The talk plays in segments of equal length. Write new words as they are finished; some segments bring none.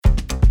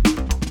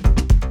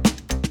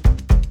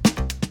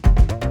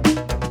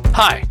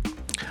Hi.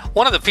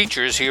 One of the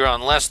features here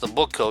on Les the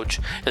Book Coach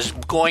is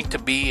going to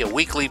be a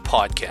weekly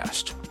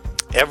podcast.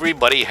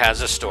 Everybody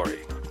has a story.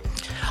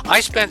 I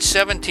spent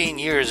 17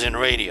 years in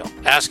radio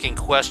asking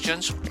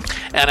questions,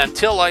 and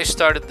until I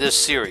started this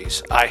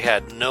series, I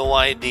had no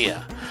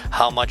idea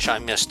how much I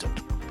missed it.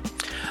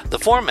 The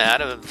format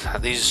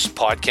of these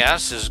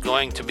podcasts is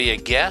going to be a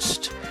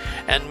guest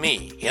and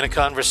me in a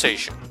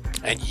conversation,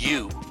 and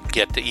you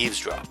get to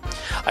eavesdrop.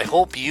 I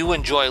hope you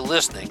enjoy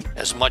listening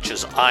as much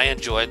as I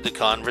enjoyed the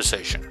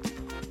conversation.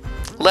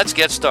 Let's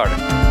get started.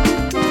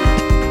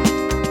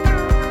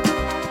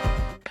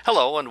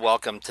 Hello and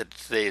welcome to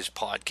today's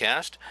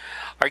podcast.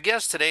 Our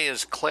guest today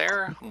is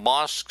Claire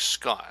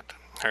Mosk-Scott.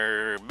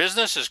 Her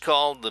business is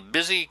called The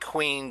Busy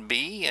Queen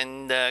Bee,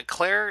 and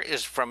Claire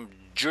is from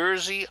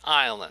Jersey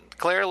Island.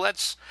 Claire,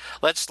 let's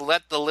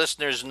let the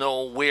listeners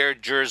know where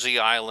Jersey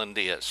Island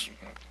is.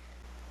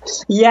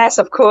 Yes,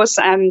 of course.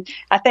 I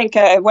think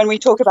when we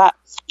talk about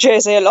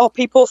Jersey, a lot of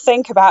people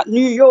think about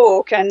New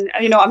York and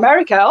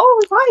America.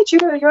 Oh, right,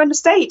 you're in the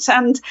States,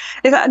 and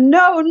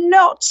no,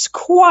 not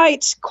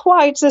quite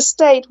the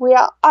state. We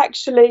are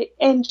actually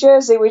in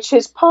Jersey, which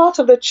is part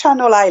of the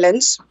Channel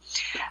Islands.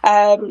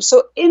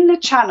 So in the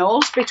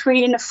channels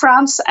between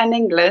France and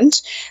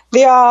England,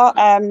 there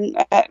are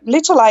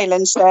little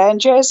islands there, and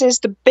Jersey is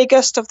the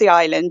biggest of the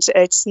islands.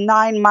 It's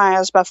 9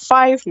 miles by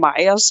 5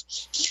 miles.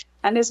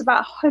 And there's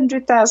about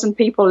 100,000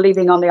 people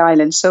living on the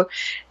island. So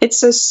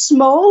it's a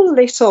small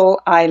little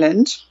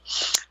island.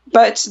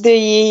 But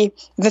the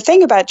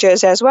thing about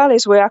Jersey as well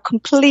is we are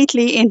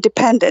completely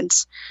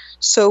independent.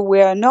 So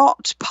we are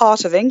not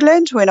part of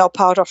England. We're not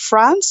part of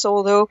France,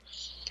 although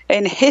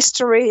in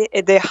history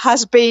there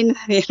has been,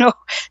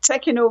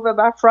 taken over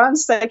by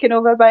France, taken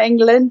over by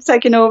England,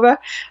 taken over.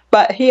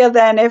 But here,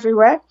 there, and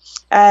everywhere.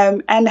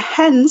 And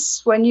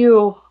hence, when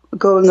you're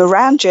going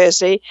around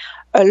Jersey,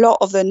 a lot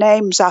of the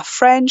names are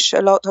French,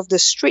 a lot of the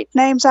street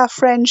names are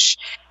French,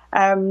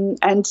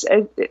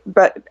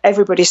 but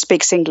everybody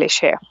speaks English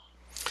here.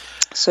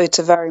 So it's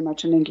very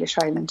much an English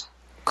island.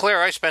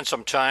 Claire, I spent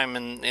some time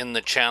in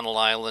the Channel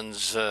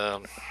Islands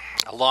a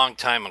long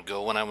time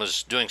ago when I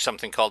was doing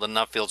something called the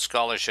Nuffield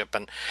Scholarship,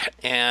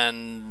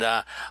 and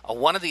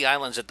one of the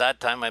islands at that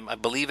time, I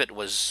believe it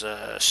was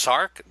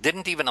Sark,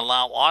 didn't even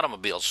allow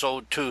automobiles.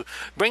 So to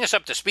bring us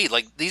up to speed,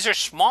 these are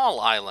small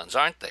islands,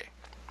 aren't they?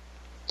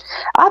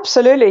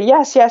 Absolutely,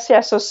 yes.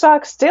 So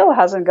Sark still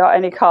hasn't got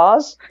any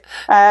cars.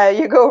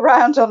 You go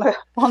around on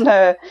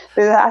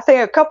I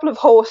think a couple of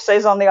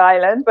horses on the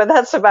island, but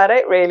that's about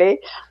it really.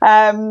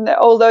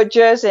 Although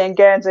Jersey and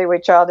Guernsey,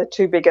 which are the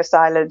two biggest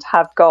islands,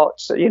 have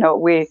got,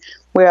 we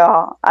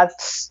are at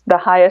the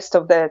highest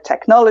of the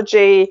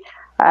technology,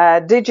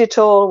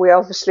 digital. We're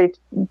obviously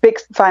big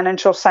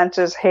financial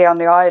centers here on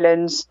the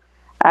islands.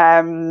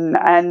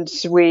 And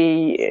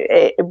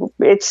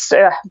it's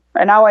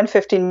an hour and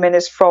 15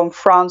 minutes from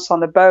France on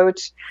the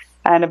boat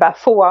and about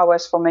 4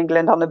 hours from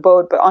England on the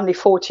boat, but only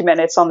 40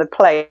 minutes on the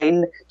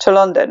plane to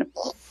London.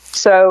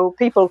 So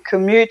people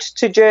commute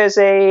to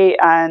Jersey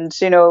and,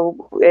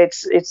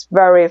 it's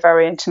very,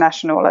 very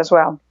international as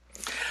well.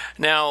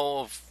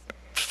 Now,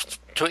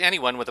 to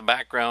anyone with a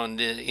background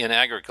in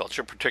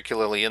agriculture,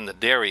 particularly in the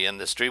dairy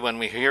industry, when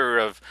we hear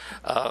of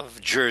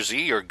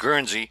Jersey or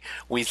Guernsey,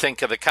 we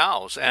think of the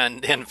cows.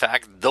 And in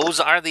fact, those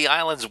are the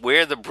islands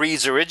where the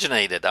breeds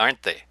originated,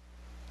 aren't they?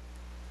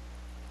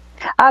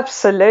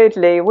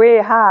 Absolutely. We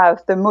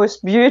have the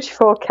most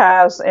beautiful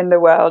cows in the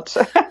world.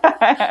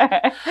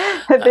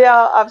 They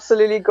are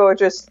absolutely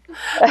gorgeous.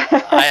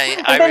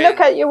 They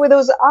look at you with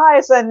those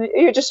eyes and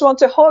you just want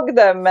to hug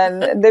them.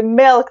 And the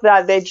milk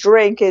that they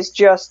drink is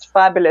just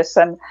fabulous.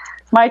 And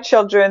my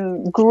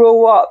children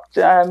grew up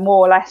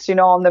more or less,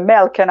 on the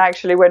milk. And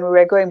actually, when we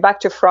were going back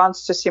to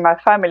France to see my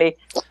family,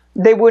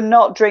 they would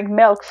not drink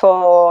milk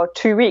for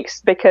 2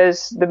 weeks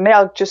because the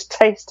milk just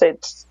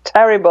tasted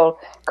terrible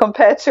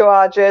compared to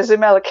our Jersey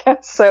milk.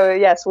 So,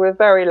 yes, we're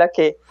very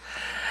lucky.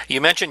 You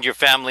mentioned your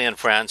family in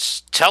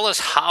France. Tell us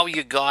how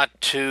you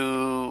got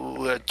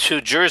to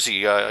Jersey.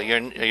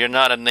 You're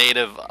not a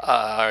native,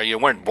 you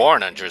weren't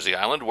born on Jersey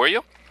Island, were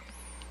you?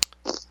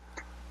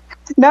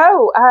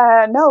 No.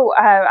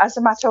 As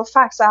a matter of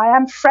fact, I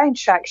am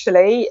French,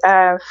 actually.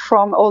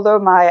 Although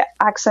my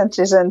accent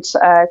isn't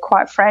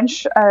quite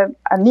French, I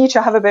need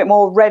to have a bit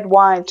more red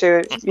wine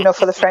to,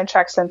 for the French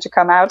accent to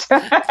come out. So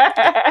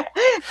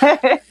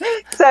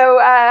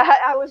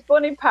I was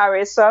born in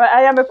Paris, so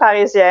I am a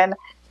Parisienne.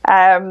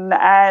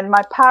 And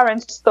my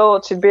parents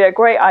thought it'd be a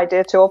great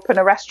idea to open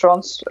a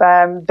restaurant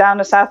down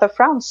the south of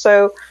France.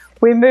 So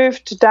we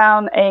moved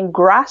down in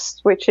Grasse,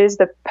 which is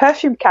the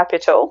perfume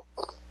capital.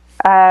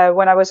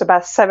 When I was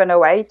about 7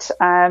 or 8.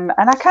 And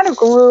I kind of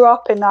grew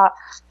up in that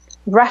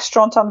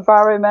restaurant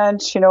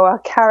environment,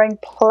 carrying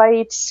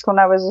plates when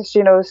I was,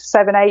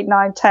 7, 8,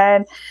 9,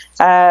 10.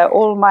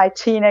 All my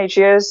teenage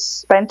years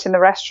spent in the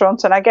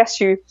restaurant. And I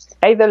guess you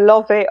either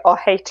love it or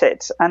hate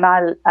it. And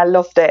I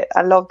loved it.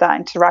 I loved that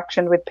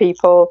interaction with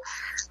people.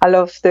 I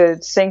love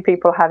seeing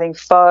people having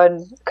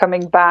fun,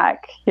 coming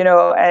back,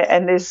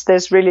 and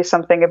there's really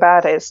something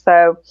about it.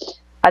 So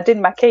I did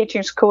my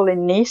catering school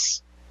in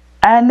Nice.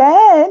 And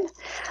then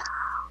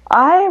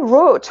I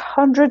wrote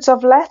hundreds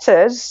of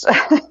letters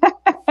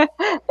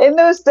in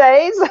those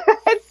days.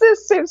 It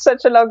just seems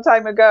such a long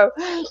time ago.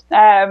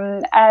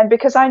 And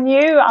because I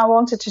knew I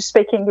wanted to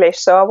speak English,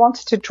 so I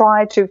wanted to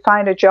try to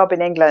find a job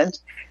in England.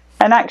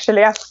 And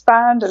actually, I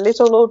found a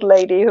little old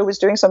lady who was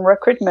doing some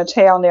recruitment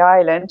here on the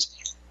island,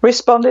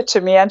 responded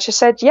to me, and she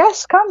said,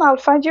 yes, come, I'll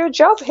find you a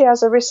job here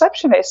as a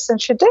receptionist. And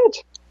she did.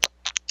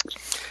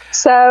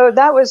 So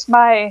that was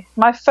my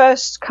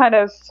first kind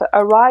of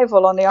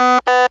arrival on the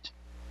island.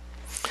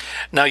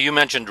 Now, you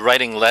mentioned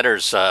writing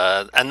letters,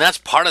 and that's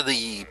part of the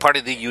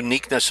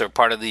uniqueness, or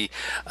part of the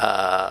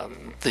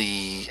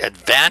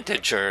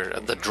advantage or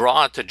the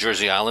draw to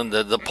Jersey Island,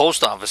 the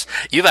post office.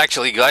 You've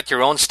actually got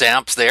your own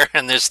stamps there,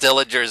 and there's still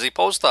a Jersey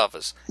post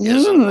office,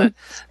 isn't it?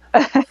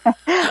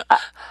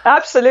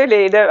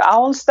 Absolutely. Our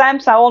own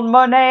stamps, our own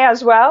money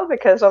as well,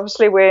 because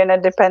obviously we're an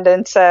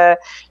independent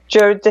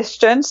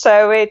jurisdiction.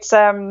 So it's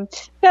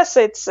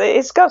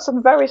it's got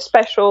some very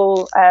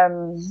special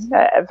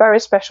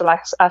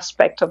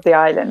aspect of the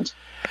island.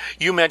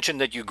 You mentioned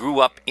that you grew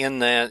up in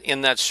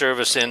that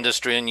service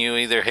industry, and you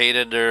either hate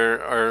it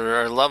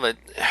or love it.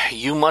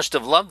 You must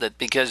have loved it,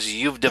 because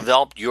you've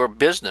developed your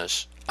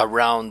business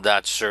around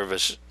that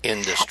service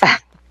industry.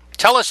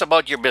 Tell us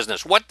about your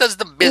business. What does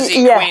the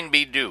Busy Queen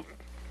Bee do?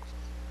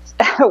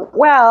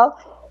 Well,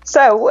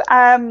 so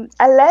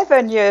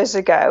 11 years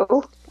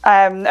ago,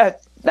 when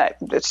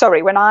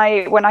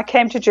I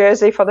came to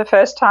Jersey for the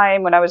first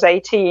time when I was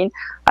 18,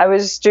 I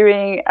was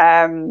doing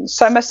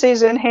summer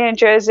season here in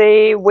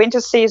Jersey,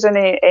 winter season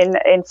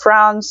in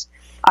France.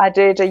 I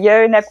did a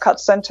year in Epcot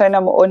Center in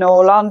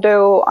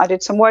Orlando. I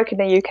did some work in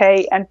the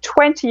UK, and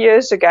 20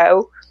 years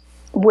ago,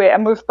 I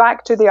moved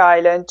back to the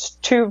island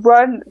to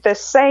run the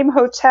same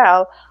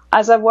hotel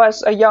as I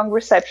was a young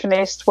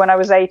receptionist when I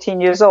was 18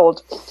 years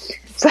old.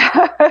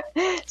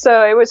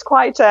 So it was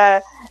quite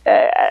a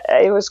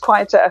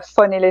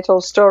funny little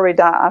story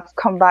that I've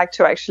come back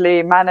to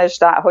actually manage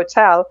that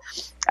hotel.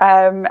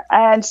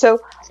 And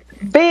so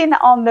being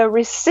on the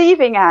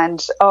receiving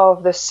end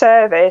of the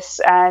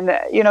service and,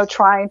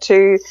 trying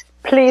to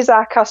please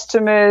our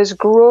customers,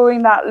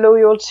 growing that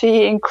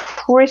loyalty,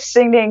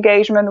 increasing the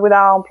engagement with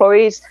our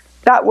employees,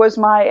 that was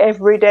my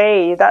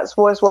everyday. That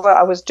was what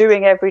I was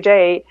doing every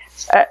day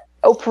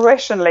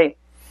operationally.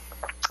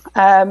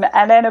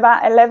 And then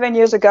about 11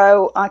 years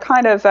ago, I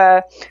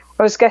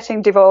was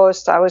getting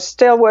divorced. I was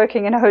still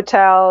working in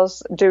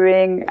hotels,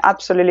 doing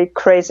absolutely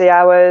crazy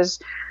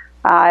hours.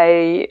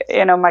 My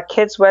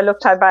kids were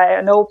looked at by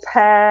an au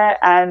pair,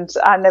 and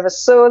I never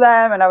saw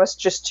them, and I was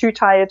just too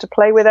tired to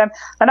play with them.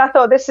 And I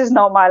thought, this is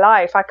not my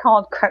life. I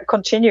can't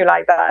continue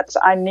like that.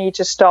 I need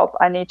to stop.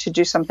 I need to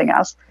do something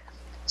else.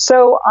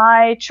 So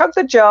I chucked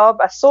the job.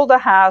 I sold the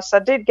house. I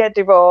did get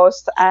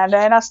divorced, and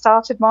then I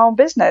started my own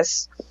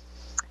business.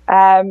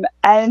 And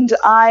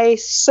I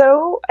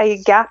saw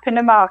a gap in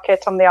the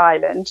market on the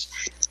island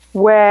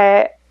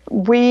where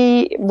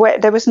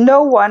there was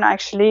no one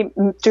actually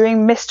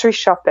doing mystery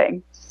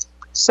shopping.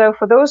 So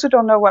for those who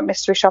don't know what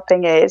mystery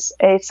shopping is,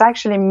 it's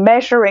actually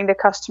measuring the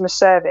customer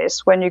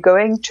service when you're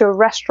going to a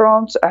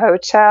restaurant, a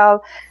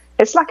hotel.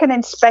 It's like an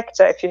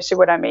inspector, if you see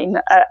what I mean,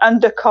 an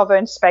undercover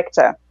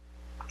inspector.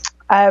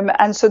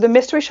 And so the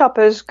mystery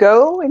shoppers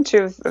do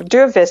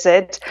a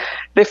visit.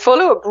 They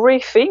follow a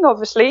briefing,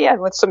 obviously,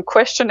 and with some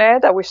questionnaire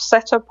that we've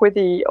set up with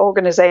the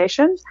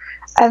organization.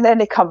 And then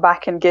they come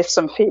back and give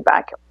some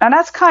feedback. And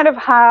that's kind of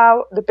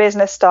how the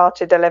business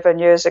started 11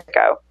 years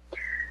ago,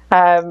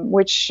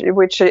 which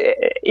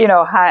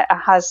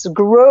has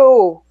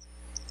grown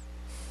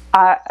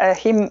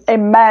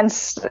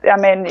immense. I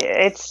mean,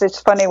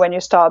 it's funny when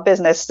you start a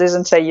business,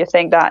 isn't it? You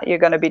think that you're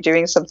going to be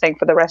doing something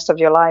for the rest of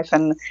your life,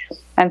 and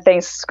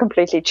things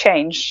completely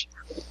change.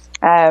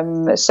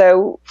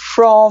 So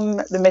from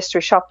the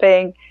mystery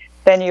shopping,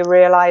 then you're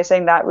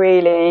realizing that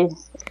really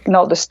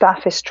not the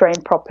staff is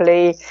trained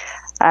properly,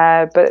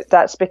 but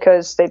that's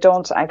because they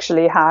don't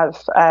actually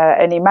have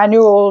any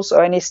manuals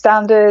or any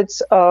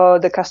standards, or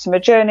the customer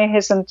journey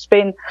hasn't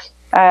been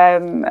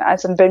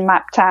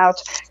mapped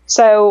out.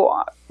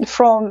 So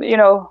from,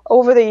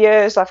 over the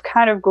years, I've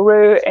kind of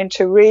grew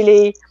into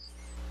really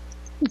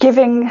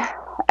giving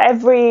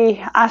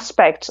every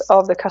aspect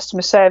of the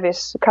customer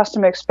service,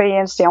 customer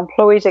experience, the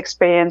employees'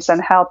 experience,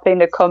 and helping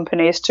the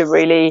companies to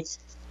really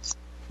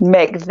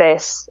make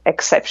this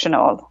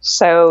exceptional.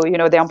 So,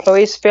 the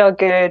employees feel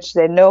good,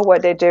 they know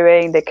what they're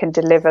doing, they can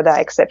deliver that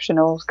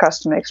exceptional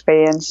customer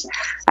experience.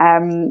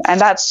 And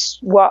that's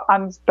what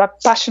I'm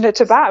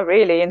passionate about,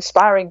 really,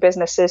 inspiring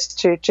businesses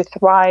to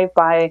thrive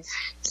by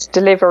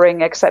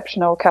delivering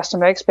exceptional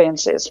customer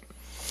experiences.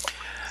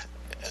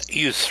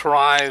 You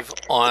thrive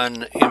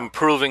on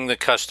improving the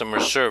customer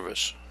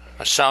service.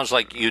 It sounds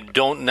like you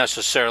don't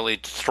necessarily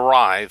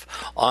thrive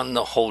on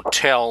the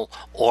hotel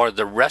or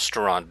the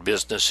restaurant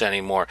business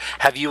anymore.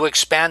 Have you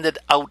expanded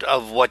out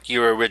of what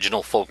your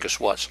original focus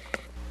was?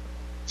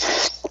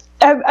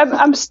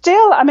 I'm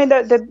still, I mean,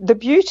 the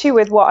beauty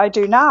with what I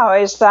do now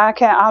is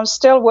that I'm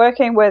still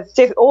working with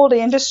all the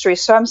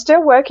industries. So I'm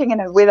still working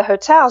with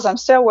hotels, I'm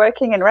still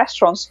working in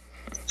restaurants,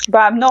 but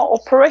I'm not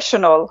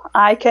operational.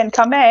 I can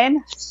come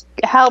in,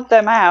 help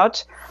them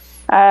out,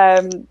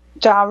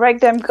 direct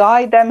them,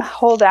 guide them,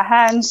 hold their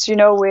hands.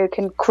 We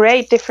can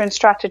create different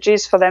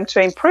strategies for them to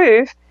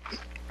improve.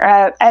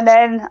 And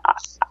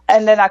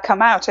then I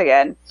come out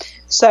again.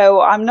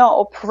 So I'm not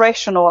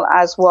operational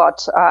as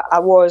what I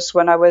was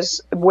when I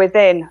was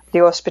within the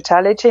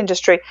hospitality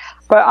industry.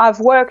 But I've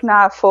worked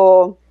now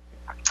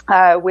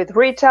with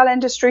retail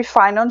industry,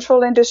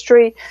 financial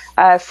industry,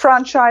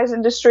 franchise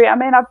industry. I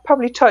mean, I've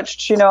probably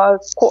touched,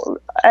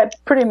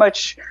 pretty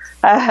much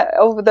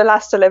over the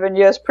last 11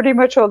 years, pretty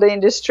much all the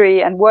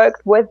industry, and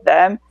worked with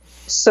them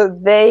so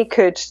they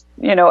could,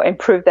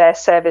 improve their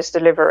service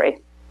delivery.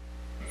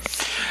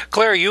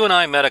 Claire, you and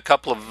I met a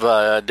couple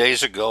of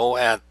days ago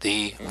at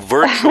the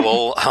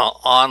virtual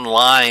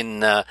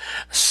online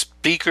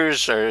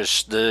speakers, or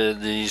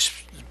these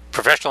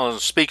professional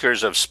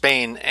speakers of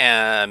Spain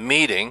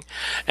meeting,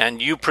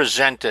 and you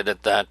presented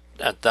at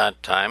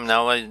that time.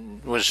 Now, it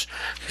was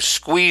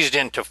squeezed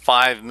into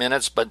 5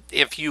 minutes, but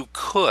if you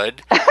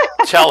could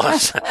tell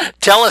us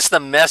the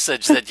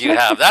message that you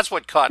have. That's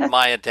what caught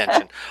my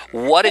attention.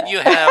 What did you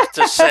have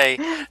to say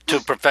to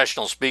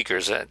professional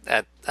speakers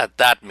at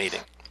that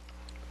meeting?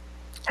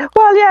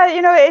 Well,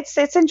 yeah,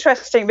 it's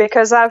interesting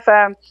because I've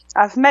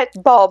met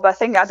Bob.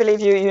 I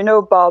believe you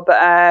know Bob.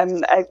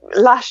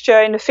 Last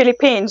year in the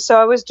Philippines, so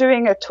I was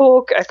doing a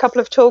couple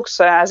of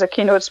talks as a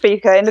keynote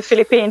speaker in the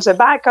Philippines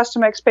about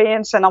customer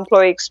experience and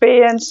employee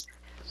experience.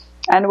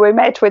 And we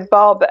met with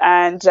Bob,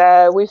 and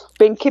we've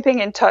been keeping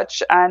in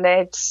touch. And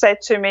it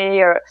said to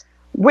me,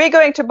 "We're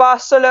going to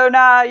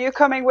Barcelona. You're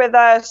coming with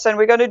us, and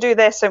we're going to do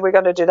this and we're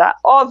going to do that."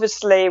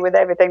 Obviously, with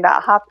everything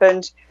that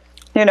happened,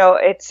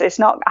 it's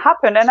not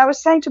happened. And I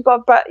was saying to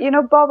Bob, but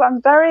Bob, I'm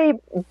very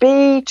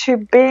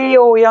B2B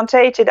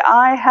orientated.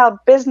 I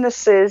help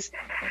businesses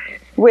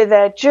with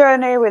their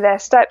journey, with their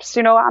steps.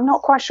 I'm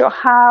not quite sure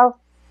how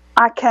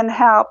I can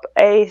help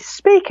a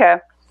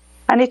speaker.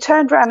 And he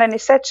turned around and he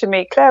said to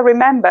me, "Claire,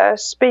 remember,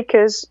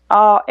 speakers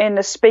are in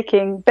the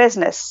speaking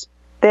business.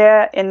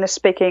 They're in the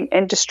speaking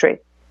industry,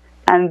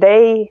 and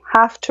they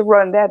have to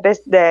run their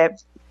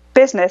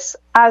business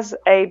as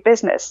a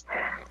business."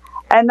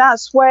 And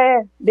that's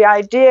where the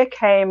idea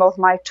came of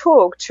my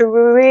talk, to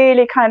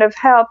really kind of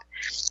help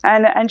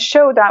and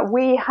show that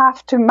we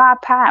have to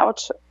map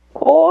out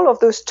all of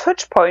those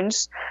touch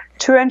points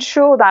to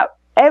ensure that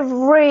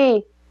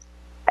every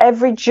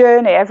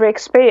journey, every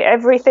experience,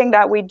 everything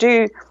that we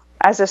do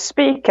as a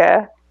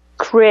speaker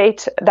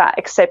create that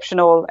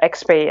exceptional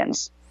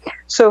experience.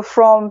 So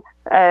from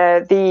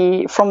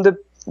the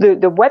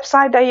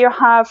website that you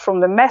have,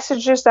 from the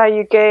messages that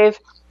you give,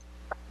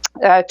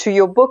 to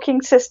your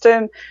booking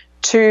system,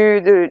 to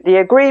the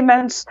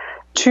agreements,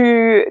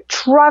 to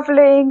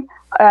traveling,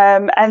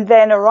 and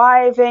then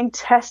arriving,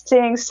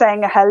 testing,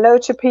 saying hello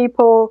to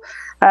people,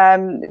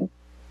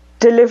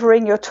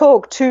 delivering your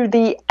talk, to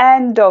the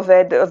end of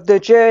the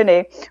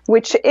journey,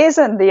 which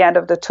isn't the end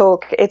of the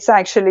talk. It's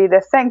actually the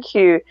thank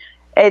you.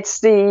 It's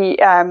the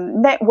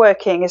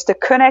networking. It's the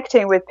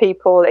connecting with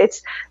people.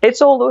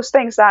 It's all those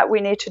things that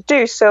we need to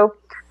do. So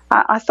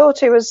I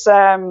thought it's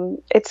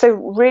a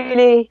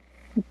really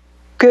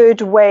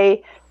good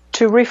way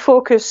to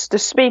refocus the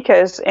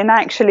speakers in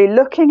actually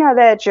looking at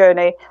their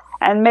journey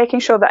and making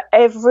sure that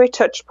every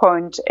touch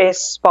point is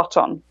spot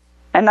on.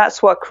 And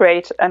that's what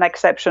creates an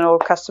exceptional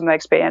customer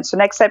experience, an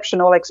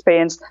exceptional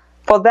experience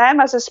for them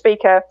as a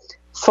speaker,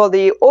 for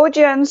the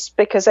audience,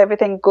 because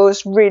everything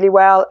goes really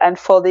well, and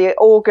for the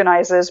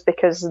organizers,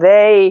 because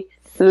they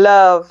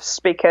love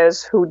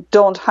speakers who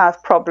don't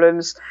have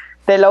problems.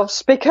 They love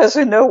speakers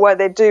who know what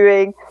they're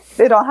doing.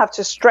 They don't have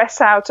to stress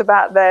out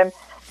about them.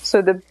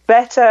 So the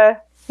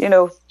better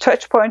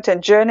touch point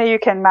and journey you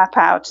can map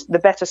out, the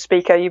better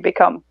speaker you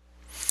become.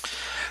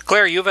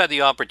 Claire, you've had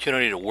the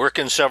opportunity to work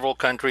in several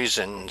countries,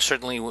 and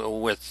certainly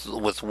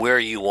with where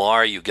you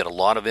are, you get a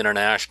lot of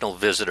international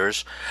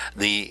visitors.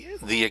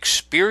 The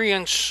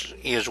experience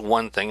is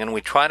one thing, and we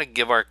try to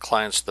give our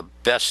clients the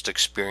best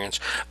experience.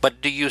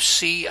 But do you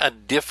see a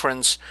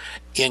difference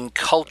in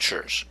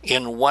cultures,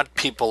 in what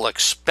people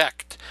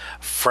expect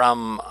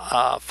from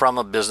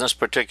a business,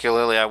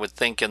 particularly I would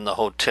think in the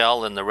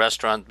hotel and the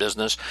restaurant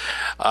business?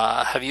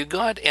 Have you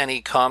got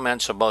any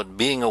comments about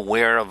being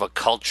aware of a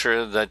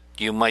culture that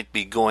you might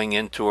be going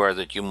into, or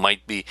that you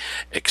might be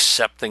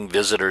accepting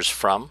visitors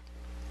from?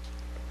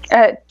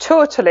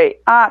 Totally,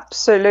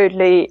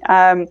 absolutely.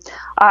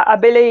 I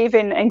believe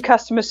in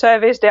customer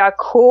service. There are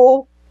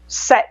core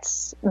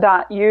sets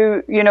that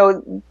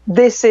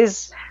this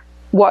is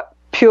what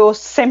pure,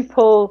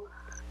 simple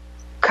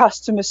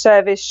customer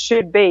service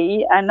should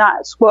be, and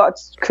that's what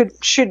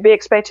should be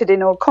expected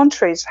in all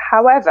countries.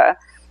 However,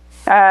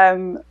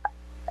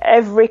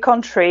 every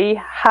country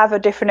have a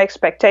different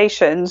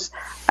expectations,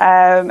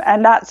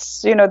 and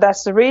that's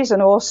the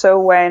reason also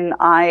when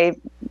I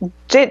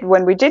did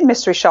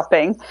mystery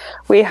shopping,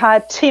 we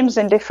had teams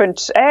in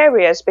different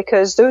areas,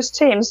 because those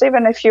teams,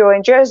 even if you're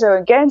in Jersey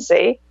or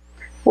Guernsey,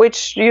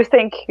 which you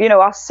think,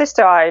 are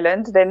sister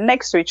island, they're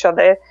next to each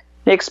other,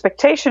 the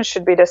expectations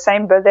should be the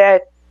same, but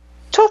they're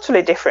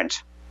totally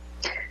different.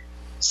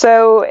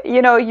 So,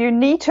 you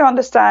need to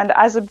understand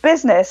as a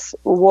business,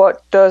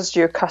 what does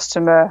your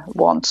customer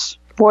want?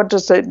 What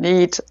does it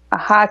need?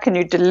 How can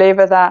you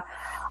deliver that?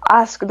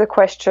 Ask the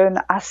question,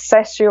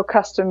 assess your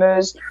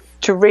customers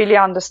to really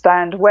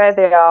understand where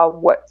they are,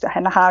 what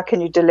and how can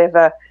you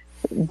deliver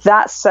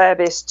that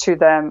service to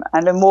them.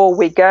 And the more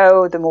we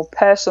go, the more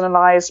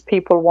personalized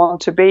people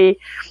want to be.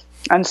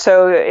 And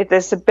so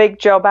there's a big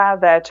job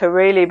out there to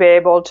really be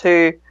able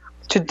to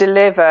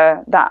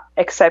deliver that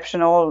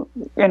exceptional,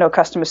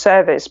 customer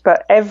service.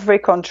 But every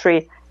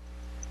country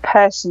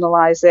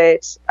personalize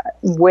it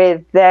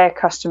with their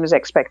customers'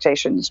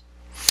 expectations.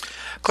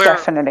 Claire,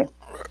 definitely.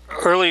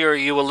 Earlier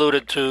you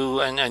alluded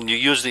to, and you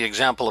used the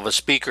example of a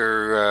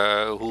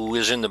speaker who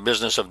is in the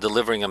business of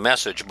delivering a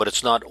message, but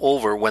it's not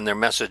over when their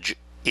message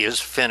is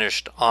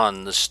finished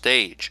on the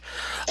stage.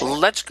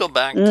 Let's go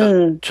back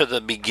to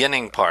the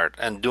beginning part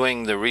and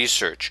doing the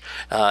research.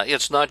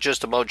 It's not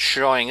just about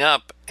showing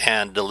up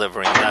and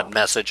delivering that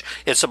message.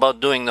 It's about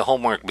doing the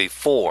homework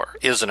before,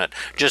 isn't it?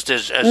 Just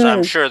as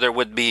I'm sure there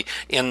would be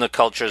in the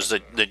cultures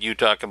that you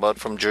talk about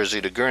from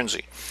Jersey to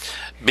Guernsey.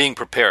 Being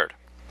prepared.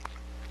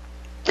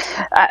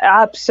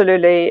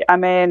 Absolutely. I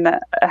mean,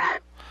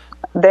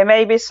 there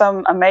may be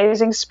some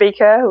amazing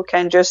speaker who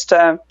can just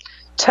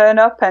turn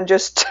up and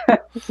just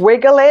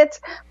wiggle it,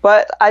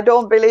 but I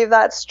don't believe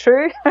that's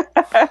true.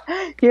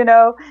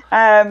 To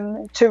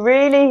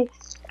really,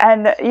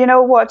 and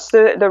what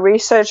the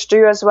research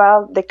do as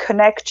well, they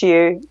connect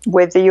you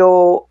with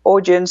your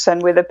audience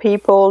and with the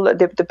people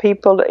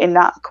in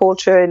that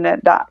culture, in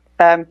that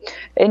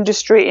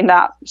industry, in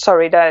that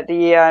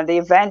the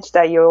event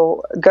that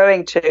you're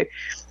going to.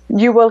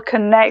 You will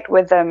connect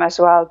with them as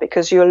well,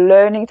 because you're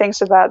learning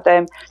things about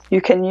them. You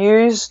can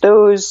use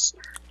those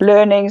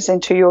learnings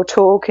into your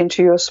talk,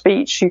 into your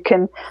speech. You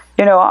can,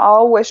 I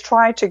always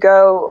try to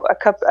go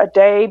a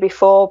day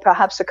before,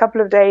 perhaps a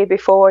couple of days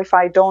before, if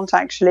I don't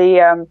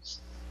actually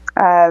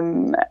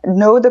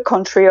know the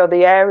country or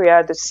the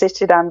area, the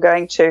city that I'm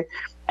going to.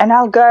 And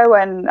I'll go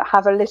and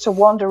have a little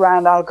wander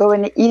around. I'll go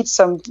and eat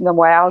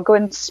somewhere. I'll go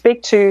and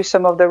speak to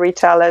some of the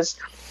retailers.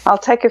 I'll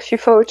take a few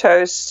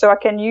photos so I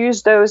can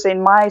use those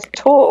in my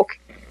talk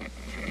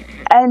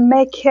and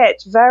make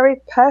it very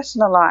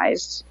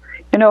personalized.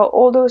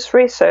 All those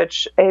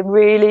research, it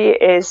really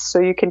is so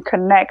you can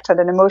connect at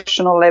an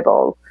emotional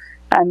level.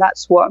 And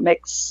that's what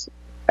makes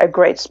a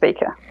great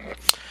speaker.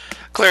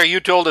 Claire, you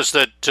told us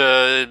that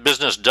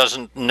business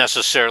doesn't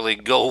necessarily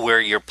go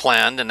where you're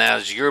planned, and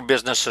as your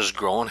business has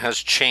grown, has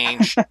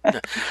changed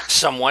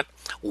somewhat.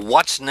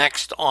 What's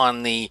next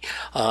on the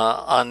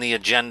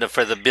agenda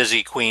for the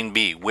Busy Queen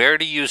Bee? Where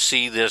do you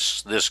see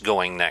this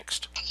going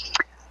next?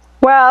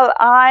 Well,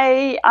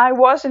 I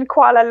was in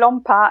Kuala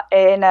Lumpur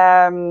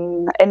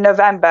in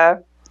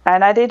November,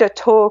 and I did a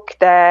talk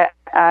there,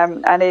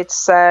 and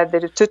it's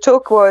the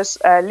talk was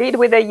Lead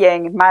with a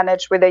Yin,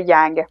 Manage with a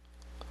Yang.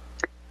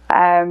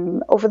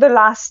 Over the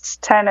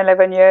last 10,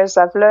 11 years,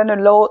 I've learned a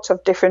lot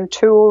of different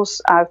tools.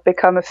 I've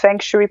become a Feng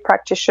Shui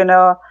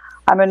practitioner.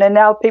 I'm an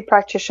NLP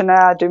practitioner.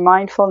 I do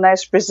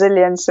mindfulness,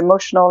 resilience,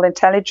 emotional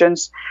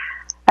intelligence.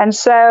 And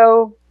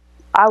so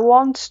I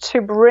want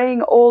to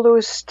bring all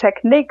those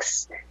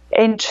techniques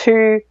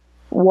into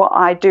what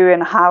I do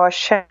and how I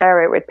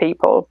share it with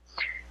people.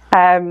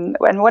 And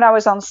when I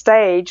was on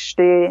stage,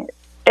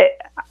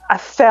 I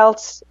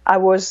felt I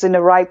was in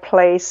the right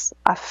place.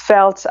 I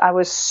felt I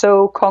was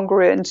so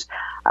congruent.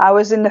 I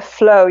was in the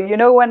flow.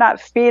 When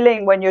that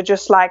feeling when you're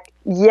just like,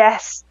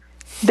 yes,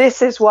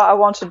 this is what I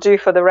want to do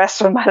for the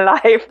rest of my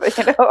life.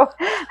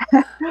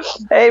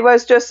 It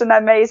was just an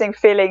amazing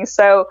feeling.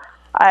 So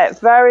I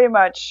very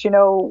much,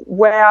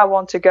 where I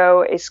want to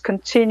go is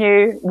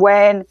continue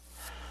when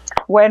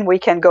we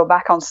can go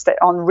back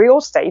on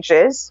real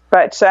stages.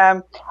 But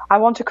I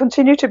want to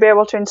continue to be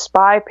able to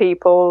inspire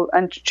people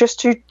and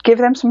just to give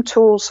them some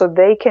tools so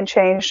they can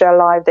change their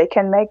life. They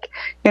can make,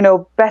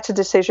 better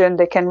decisions.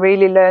 They can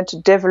really learn to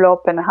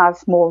develop and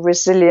have more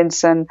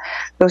resilience and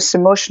those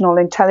emotional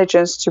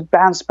intelligence to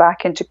bounce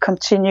back and to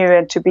continue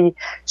and to be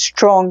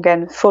strong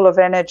and full of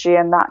energy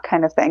and that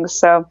kind of thing.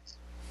 So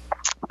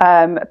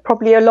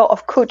probably a lot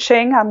of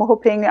coaching. I'm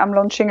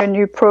launching a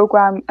new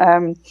program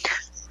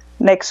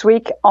next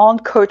week on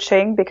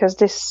coaching, because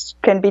this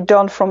can be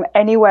done from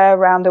anywhere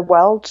around the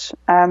world.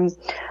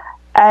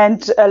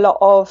 And a lot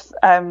of,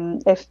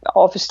 if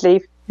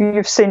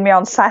you've seen me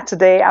on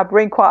Saturday, I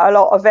bring quite a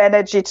lot of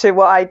energy to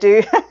what I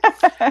do.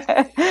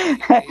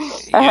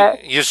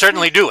 You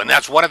certainly do, and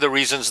that's one of the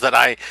reasons that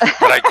I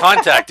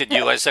contacted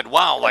you. I said,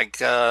 "Wow,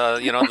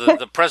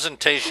 the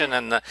presentation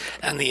and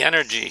the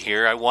energy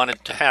here. I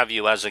wanted to have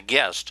you as a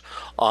guest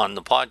on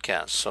the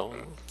podcast. So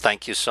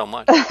thank you so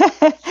much."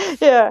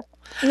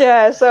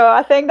 Yeah, so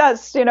I think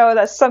that's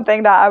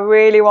something that I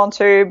really want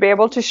to be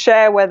able to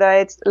share, whether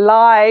it's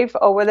live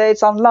or whether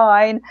it's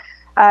online.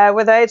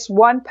 whether it's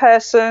one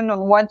person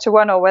on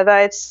one-to-one or whether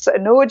it's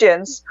an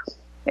audience,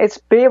 it's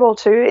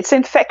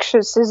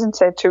infectious,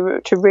 isn't it,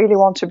 to really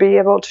want to be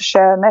able to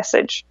share a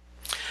message.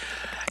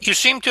 You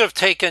seem to have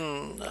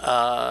taken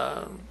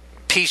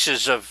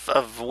pieces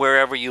of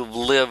wherever you've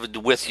lived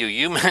with you.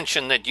 You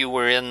mentioned that you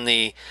were in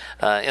the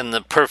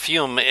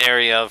perfume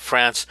area of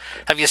France.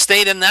 Have you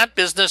stayed in that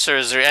business, or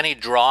is there any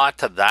draw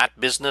to that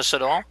business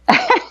at all?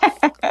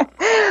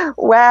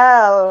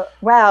 Well,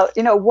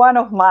 one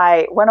of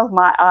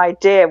my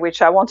idea,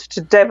 which I wanted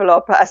to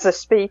develop as a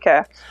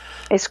speaker,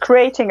 is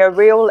creating a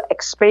real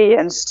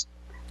experience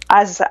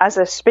as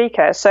a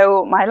speaker.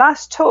 So my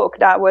last talk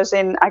that was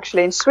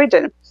actually in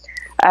Sweden.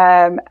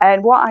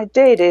 And what I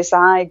did is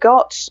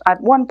at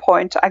one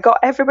point, I got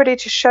everybody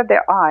to shut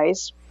their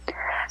eyes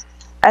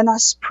and I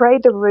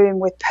sprayed the room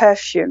with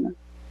perfume.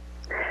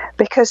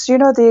 Because,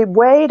 the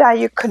way that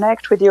you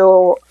connect with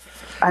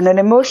on an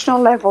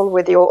emotional level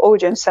with your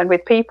audience and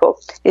with people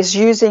is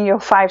using your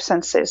 5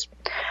 senses.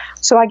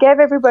 So I gave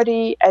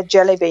everybody a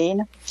jelly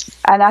bean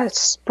and I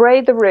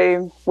sprayed the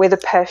room with a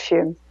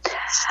perfume.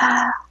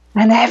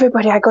 And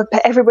I got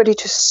everybody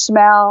to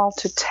smell,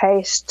 to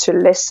taste, to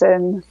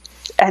listen,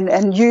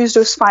 and use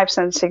those 5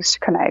 senses to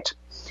connect.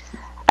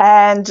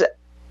 And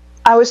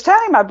I was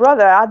telling my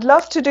brother, I'd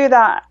love to do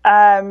that,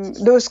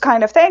 those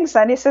kind of things.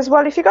 And he says,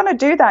 well, if you're going to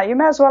do that, you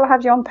may as well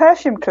have your own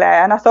perfume,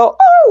 Claire. And I thought,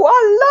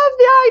 I love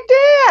the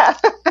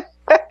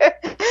idea.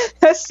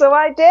 So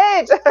I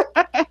did.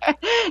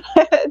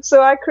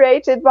 So I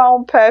created my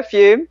own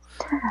perfume.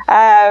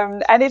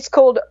 And it's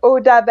called Eau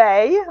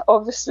d'abeille,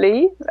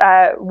 obviously,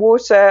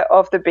 water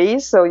of the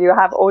bees. So you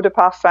have eau de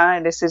parfum,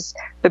 and this is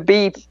the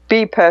bee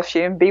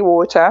perfume, bee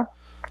water.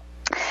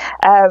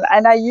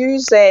 And I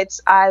use it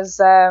as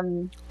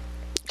to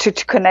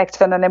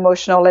connect on an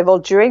emotional level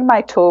during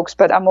my talks,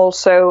 but I'm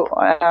also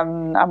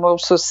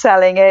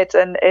selling it,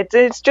 and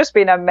it's just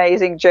been an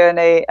amazing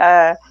journey.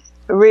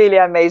 Really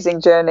amazing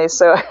journey.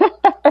 So,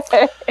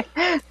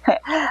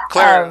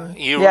 Claire,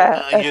 you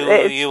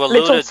alluded,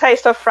 little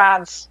taste of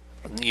France.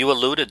 You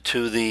alluded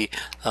to the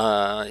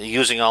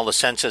using all the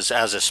senses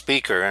as a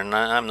speaker, and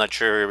I'm not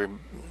sure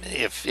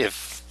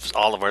if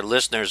all of our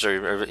listeners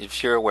or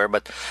if you're aware,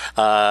 but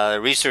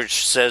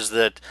research says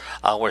that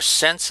our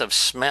sense of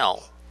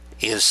smell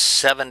is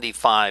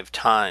 75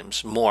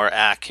 times more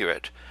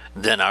accurate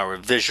than our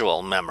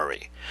visual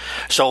memory.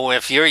 So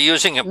if you're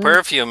using a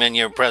perfume in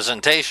your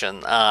presentation,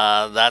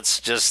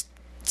 that's just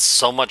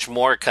so much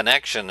more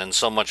connection and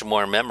so much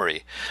more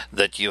memory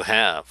that you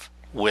have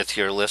with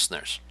your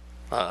listeners.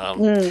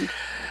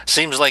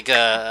 Seems like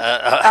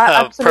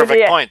a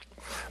perfect point.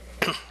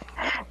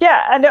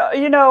 Yeah, and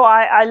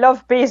I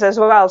love bees as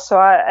well, so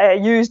I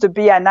use the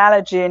bee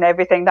analogy in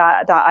everything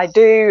that I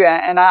do,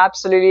 and I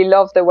absolutely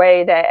love the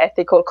way their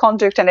ethical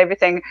conduct and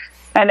everything.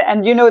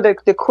 And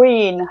the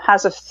queen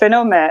has a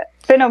phenomenon.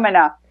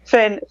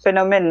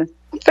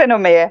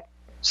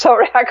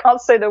 Sorry, I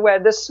can't say the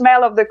word. The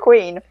smell of the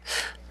queen.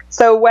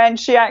 So when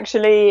she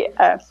actually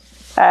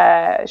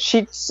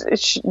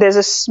there's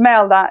a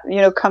smell that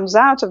comes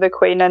out of the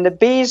queen, and the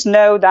bees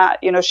know that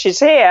she's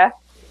here.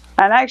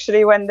 And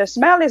actually, when the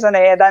smell isn't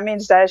here, that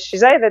means that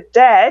she's either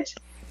dead,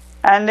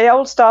 and they're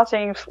all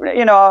starting,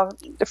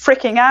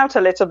 freaking out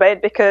a little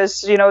bit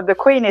because the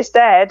queen is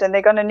dead, and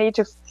they're going to need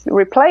to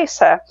replace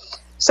her.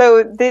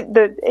 So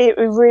it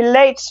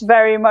relates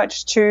very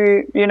much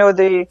to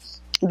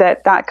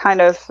that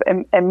kind of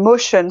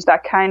emotions,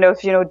 that kind of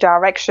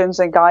directions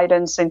and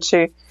guidance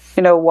into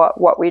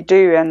what we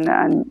do, and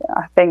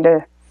I think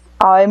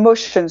our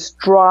emotions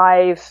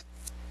drive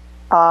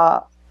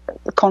our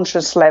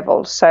conscious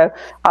level. So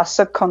our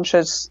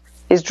subconscious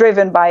is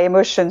driven by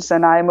emotions,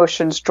 and our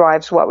emotions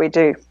drives what we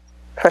do,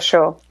 for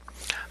sure.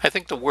 I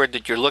think the word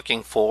that you're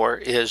looking for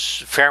is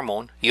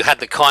pheromone. You had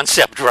the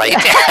concept right.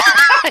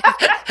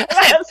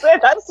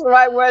 That's the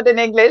right word in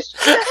English.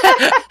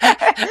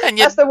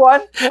 That's the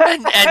one.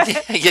 and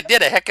you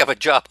did a heck of a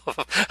job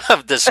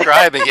of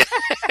describing it.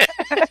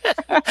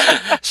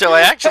 So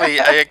I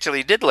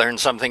actually did learn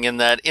something in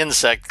that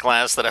insect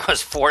class that I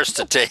was forced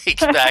to take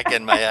back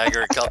in my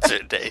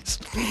agriculture days.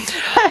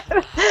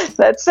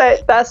 That's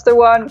it. That's the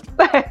one.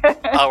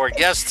 Our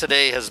guest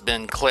today has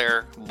been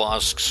Claire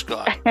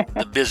Bosk-Scott,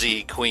 the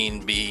busy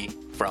queen bee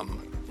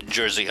from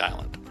Jersey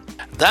Island.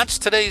 That's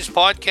today's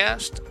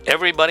podcast.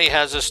 Everybody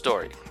has a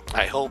story.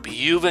 I hope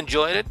you've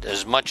enjoyed it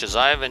as much as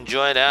I've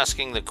enjoyed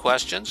asking the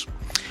questions.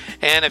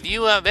 And if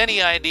you have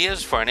any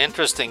ideas for an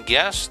interesting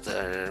guest,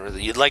 or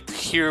you'd like to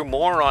hear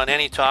more on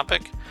any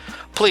topic,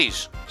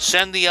 please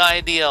send the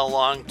idea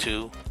along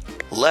to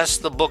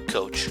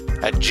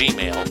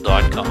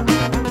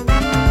lesthebookcoach@gmail.com.